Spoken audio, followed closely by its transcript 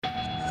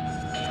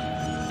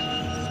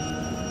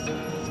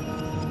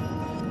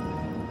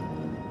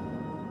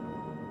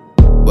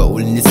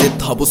اقول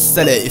نسيتها بص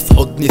الاقي في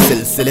حضني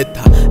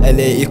سلسلتها،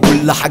 الاقي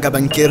كل حاجة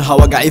بنكرها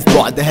وجعى في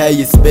بعدها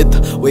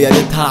يثبتها،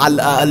 وياريتها على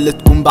الاقل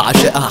تكون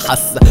بعاشقها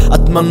حاسة.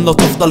 اتمنى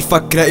تفضل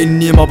فاكرة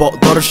اني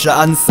مابقدرش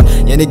انسى،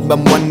 يا نجمة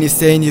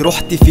مونساني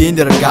رحت فين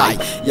ارجعي،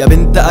 يا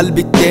بنت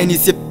قلبي التاني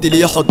سبت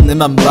ليه حضن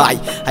منبعي.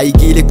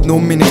 هيجيلك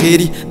نوم من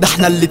غيري ده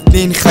احنا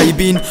الاتنين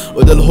خايبين،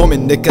 قوللهم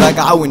انك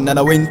راجعة وان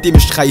انا وانتي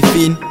مش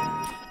خايفين.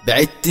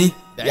 بعدتي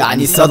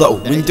يعني صدقوا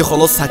وانتي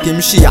خلاص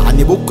هتمشي،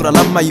 يعني بكرة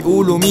لما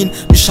يقولوا مين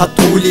مش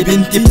هتقولي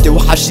بنتي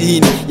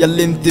بتوحشيني،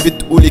 ياللي انت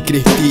بتقولي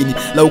كرهتيني.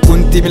 لو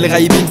كنت من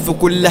الغايبين في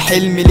كل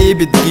حلم ليه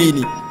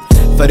بتجيني،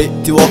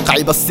 فرقت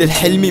واقعي بس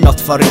الحلم ما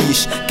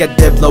تفرقيش.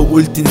 كداب لو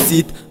قلت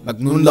نسيت،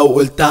 مجنون لو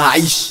قلت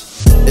هعيش.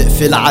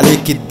 اقفل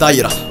عليك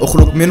الدايرة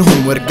اخرج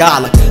منهم وارجع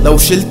لك، لو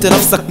شلت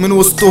نفسك من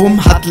وسطهم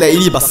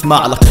هتلاقيني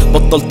بسمع لك.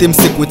 بطل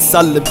تمسك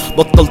وتسلم،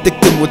 بطل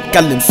تكتم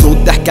وتكلم، صوت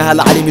ضحكها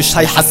العالي مش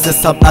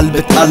هيحسسها بقلب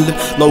اتقلب.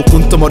 لو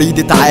كنت مريض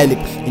اتعالج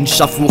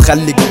انشف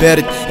وخليك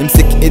بارد،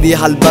 امسك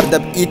ايديها الباردة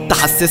بايد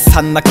تحسسها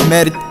انك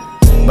مارد.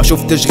 ما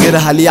شفتش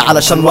غيرها ليه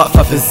علشان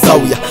واقفة في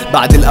الزاوية،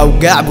 بعد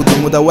الاوجاع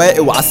بدون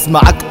مدواء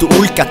واسمعك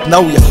تقول كانت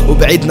ناوية.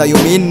 وبعدنا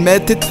يومين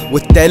ماتت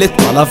والتالت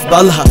ولا في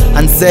بالها،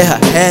 هنساها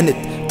هانت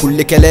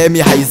كل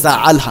كلامي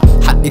هيزعلها.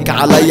 حقك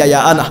عليا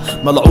يا انا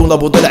ملعونة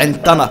بضلع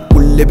انتنا،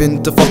 كل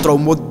بنت فترة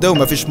ومدة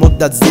ومفيش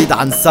مدة تزيد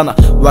عن سنة.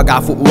 وجع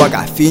فوق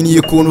وجع فين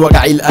يكون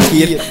وجعي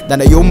الاخير، ده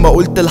انا يوم ما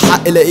قلت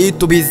الحق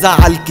لقيته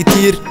بيزعل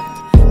كتير.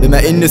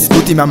 بما ان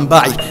سكوتي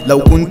منبعي لو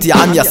كنتي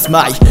عمية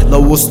اسمعي،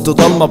 لو وسط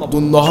ضلمة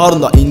بدون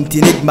نهارنا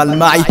انتي نجمة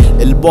المعي.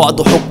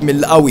 البعد حكم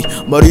القوي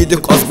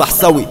مريضك اصبح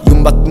سوي،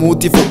 يوم ما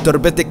تموتي فوق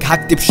تربتك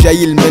هكتب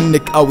شايل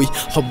منك قوي.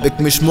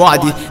 حبك مش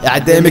معدي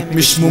اعدامك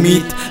مش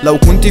مميت، لو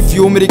كنتي في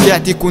يوم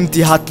رجعتي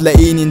كنتي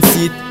هتلاقيني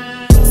نسيت.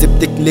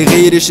 سبتك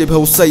لغيري شبه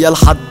وصية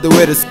لحد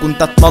ورث،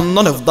 كنت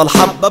اتمنى نفضل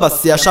حبة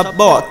بس يا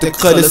شابة وقتك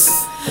خلص.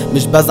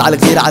 مش بزعل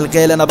غير على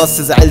الغالي انا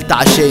بس زعلت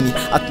عشاني،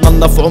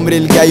 اتمنى في عمري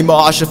الجاي ما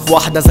اقعش في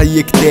واحدة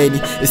زيك تاني.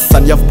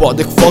 الثانية في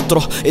بعدك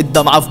فترة،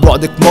 الدمعة في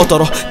بعدك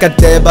مطرة،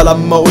 كدابة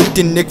لما قلت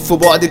انك في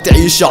بعد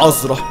تعيشي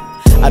عذرة.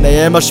 انا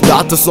ياما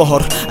شبعت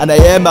سهر، انا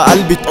ياما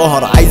قلبي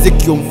اتقهر،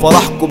 عايزك يوم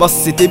فرحكوا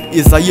بس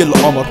تبقي زي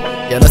القمر.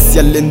 يا ناس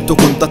ياللي انتوا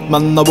كنت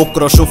اتمنى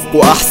بكرة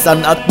اشوفكوا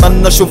احسن،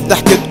 اتمنى اشوف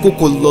ضحكتكوا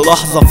كل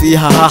لحظة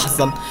فيها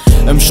هحزن.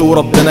 امشوا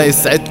ربنا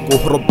يسعدكوا،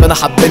 ربنا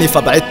حبني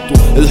فبعدتوا.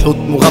 الحوت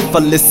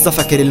مغفل لسه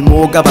فاكر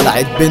الموجة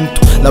بلعت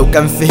بنته، لو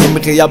كان فهم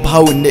غيابها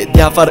وان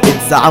ايديها فرقت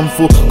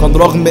زعنفه، كان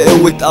رغم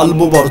قوة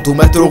قلبه برضه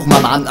مات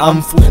رغما عن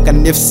انفه.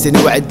 كان نفسي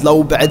نوعد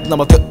لو بعدنا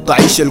ما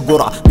تقطعيش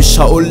الجرعة، مش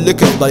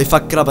هقولك افضلي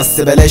فاكرة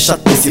بس بلاش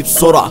هتنسي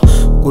بسرعة.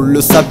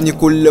 كله سابني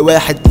كل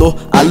واحد له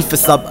الف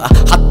سابقة،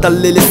 حتى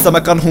اللي لسه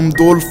مكانهم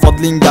دول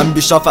فاضلين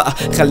جنبي شفقة.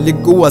 خليك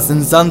جوا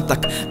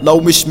زنزانتك لو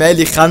مش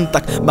مالي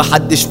خانتك،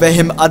 محدش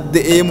فاهم قد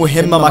ايه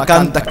مهمة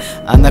مكانتك.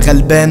 انا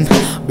غلبان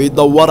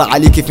بيدور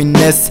عليكي في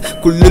الناس،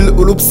 كل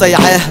القلوب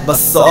سايعاه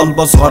بس قلب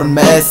اصغر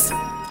مقاس.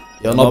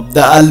 يا نبض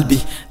قلبي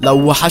لو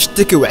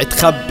وحشتك اوعي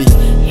تخبي،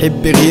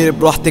 حبي غير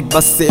براحتك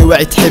بس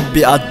اوعي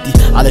تحبي قدي،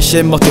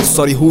 علشان ما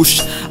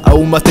تخسريهوش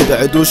او ما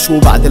تبعدوش.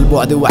 وبعد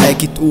البعد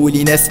وعاكي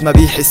تقولي ناس ما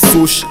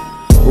بيحسوش،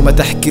 وما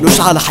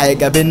تحكيلوش على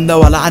حاجة بينا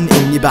ولا عن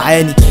اني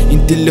بعاني.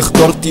 انت اللي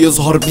اخترتي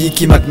يظهر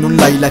بيكي مجنون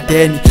ليلة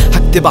تاني،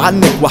 هكتب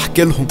عنك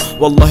واحكي لهم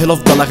والله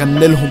لافضل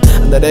اغني لهم.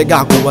 انا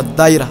راجع جوا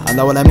الدايرة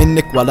انا ولا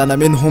منك ولا انا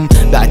منهم،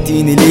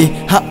 بعتيني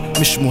ليه ها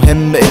مش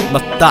مهم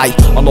اتمتعي.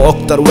 انا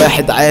اكتر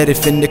واحد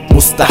عارف انك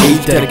مستحيل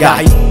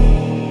ترجعي،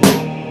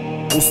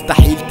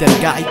 مستحيل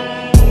ترجعي،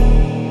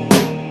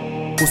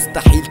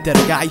 مستحيل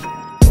ترجعي.